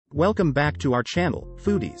Welcome back to our channel,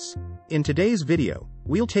 Foodies. In today's video,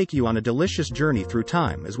 we'll take you on a delicious journey through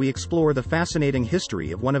time as we explore the fascinating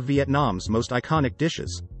history of one of Vietnam's most iconic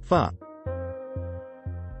dishes, pho.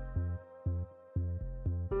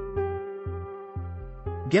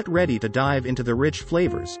 Get ready to dive into the rich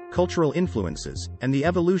flavors, cultural influences, and the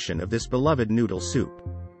evolution of this beloved noodle soup.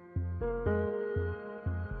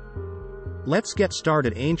 Let's get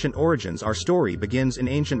started. Ancient origins. Our story begins in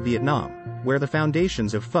ancient Vietnam, where the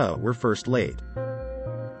foundations of pho were first laid.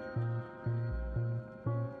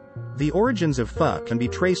 The origins of pho can be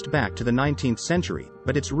traced back to the 19th century,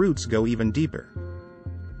 but its roots go even deeper.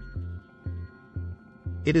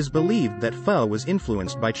 It is believed that pho was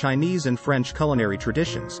influenced by Chinese and French culinary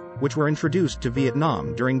traditions, which were introduced to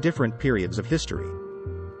Vietnam during different periods of history.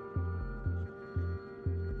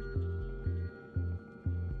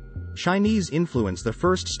 Chinese influence. The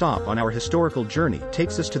first stop on our historical journey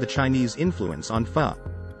takes us to the Chinese influence on pho.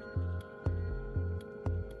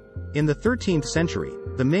 In the 13th century,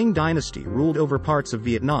 the Ming dynasty ruled over parts of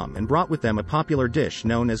Vietnam and brought with them a popular dish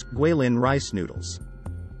known as Cuisine rice noodles.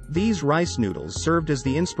 These rice noodles served as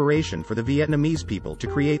the inspiration for the Vietnamese people to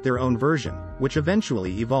create their own version, which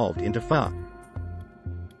eventually evolved into pho.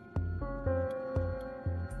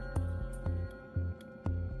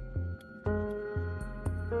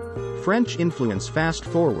 French influence. Fast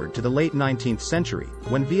forward to the late 19th century,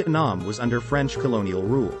 when Vietnam was under French colonial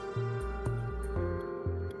rule.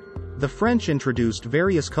 The French introduced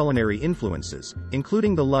various culinary influences,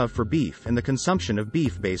 including the love for beef and the consumption of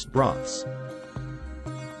beef-based broths.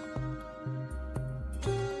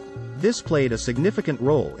 This played a significant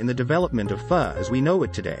role in the development of pho as we know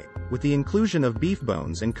it today, with the inclusion of beef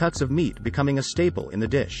bones and cuts of meat becoming a staple in the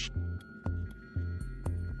dish.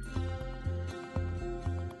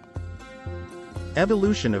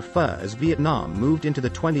 Evolution of pho. As Vietnam moved into the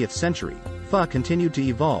 20th century, pho continued to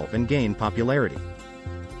evolve and gain popularity.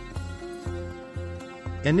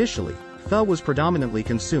 Initially, pho was predominantly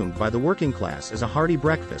consumed by the working class as a hearty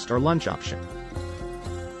breakfast or lunch option.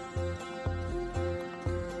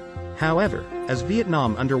 However, as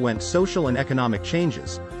Vietnam underwent social and economic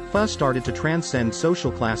changes, pho started to transcend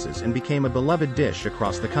social classes and became a beloved dish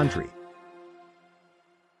across the country.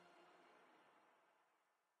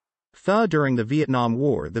 Pho. During the Vietnam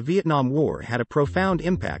War. The Vietnam War had a profound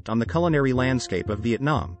impact on the culinary landscape of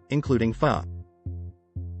Vietnam, including pho.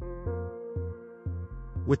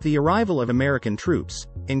 With the arrival of American troops,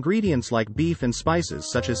 ingredients like beef and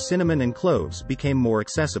spices such as cinnamon and cloves became more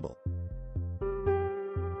accessible.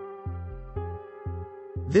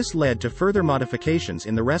 This led to further modifications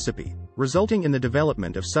in the recipe, resulting in the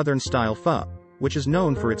development of Southern-style pho, which is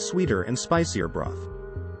known for its sweeter and spicier broth.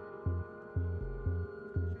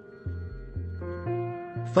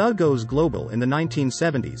 Pho goes global in the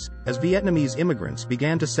 1970s. As Vietnamese immigrants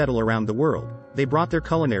began to settle around the world, they brought their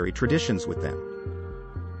culinary traditions with them.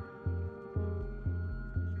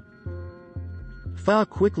 Pho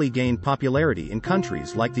quickly gained popularity in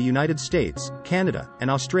countries like the United States, Canada, and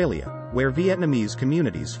Australia, where Vietnamese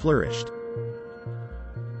communities flourished.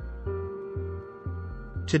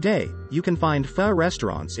 Today, you can find pho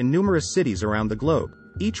restaurants in numerous cities around the globe,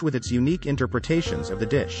 each with its unique interpretations of the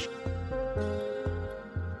dish.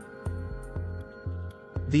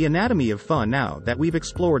 The anatomy of pho. Now that we've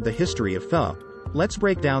explored the history of pho, let's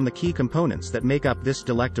break down the key components that make up this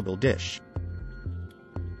delectable dish.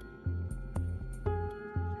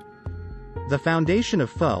 The foundation of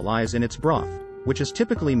pho lies in its broth, which is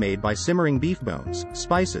typically made by simmering beef bones,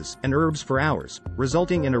 spices, and herbs for hours,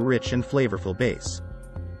 resulting in a rich and flavorful base.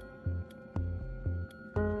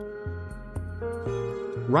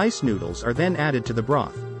 Rice noodles are then added to the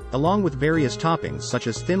broth, along with various toppings such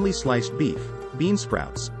as thinly sliced beef, bean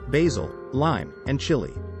sprouts, basil, lime, and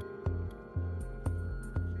chili.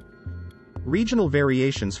 Regional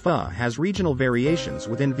variations. Pho has regional variations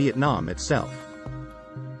within Vietnam itself.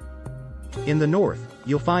 In the north,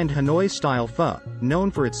 you'll find Hanoi-style pho, known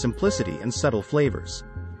for its simplicity and subtle flavors.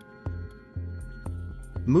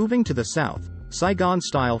 Moving to the south,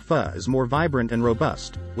 Saigon-style pho is more vibrant and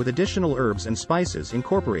robust, with additional herbs and spices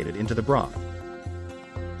incorporated into the broth.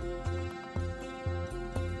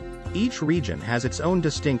 Each region has its own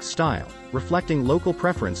distinct style, reflecting local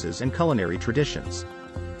preferences and culinary traditions.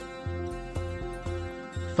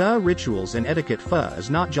 Pho rituals and etiquette. Pho is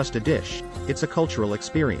not just a dish, it's a cultural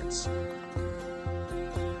experience.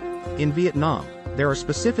 In Vietnam, there are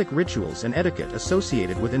specific rituals and etiquette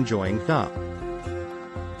associated with enjoying pho.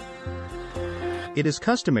 It is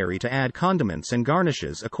customary to add condiments and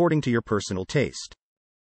garnishes according to your personal taste.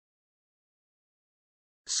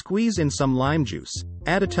 Squeeze in some lime juice,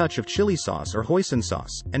 add a touch of chili sauce or hoisin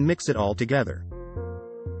sauce, and mix it all together.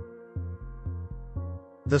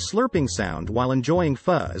 The slurping sound while enjoying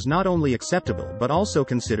pho is not only acceptable but also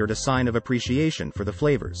considered a sign of appreciation for the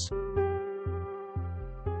flavors.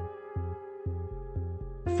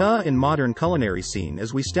 Pho in modern culinary scene.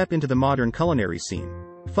 As we step into the modern culinary scene,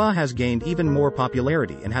 pho has gained even more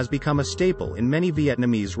popularity and has become a staple in many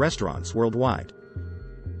Vietnamese restaurants worldwide.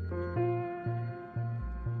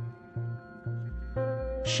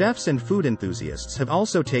 Chefs and food enthusiasts have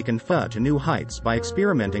also taken pho to new heights by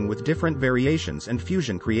experimenting with different variations and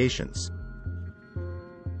fusion creations.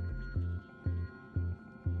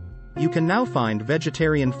 You can now find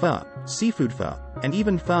vegetarian pho, seafood pho, and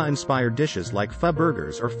even pho-inspired dishes like pho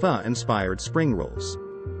burgers or pho-inspired spring rolls.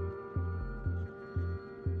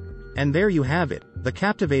 And there you have it, the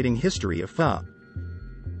captivating history of pho.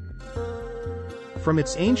 From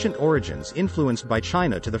its ancient origins influenced by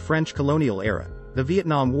China to the French colonial era, the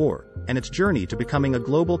Vietnam War, and its journey to becoming a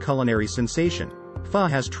global culinary sensation, pho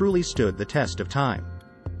has truly stood the test of time.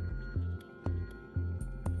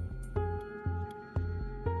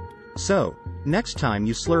 So, next time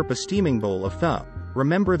you slurp a steaming bowl of pho,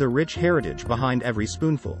 remember the rich heritage behind every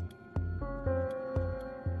spoonful.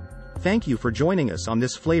 Thank you for joining us on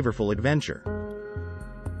this flavorful adventure.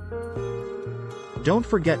 Don't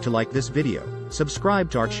forget to like this video, subscribe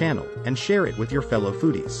to our channel, and share it with your fellow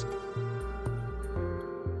foodies.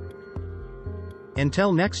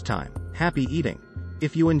 Until next time, happy eating!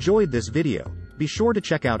 If you enjoyed this video, be sure to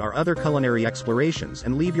check out our other culinary explorations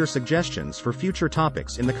and leave your suggestions for future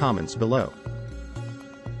topics in the comments below.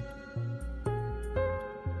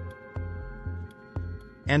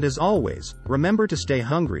 And as always, remember to stay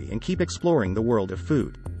hungry and keep exploring the world of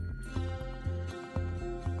food.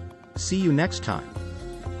 See you next time.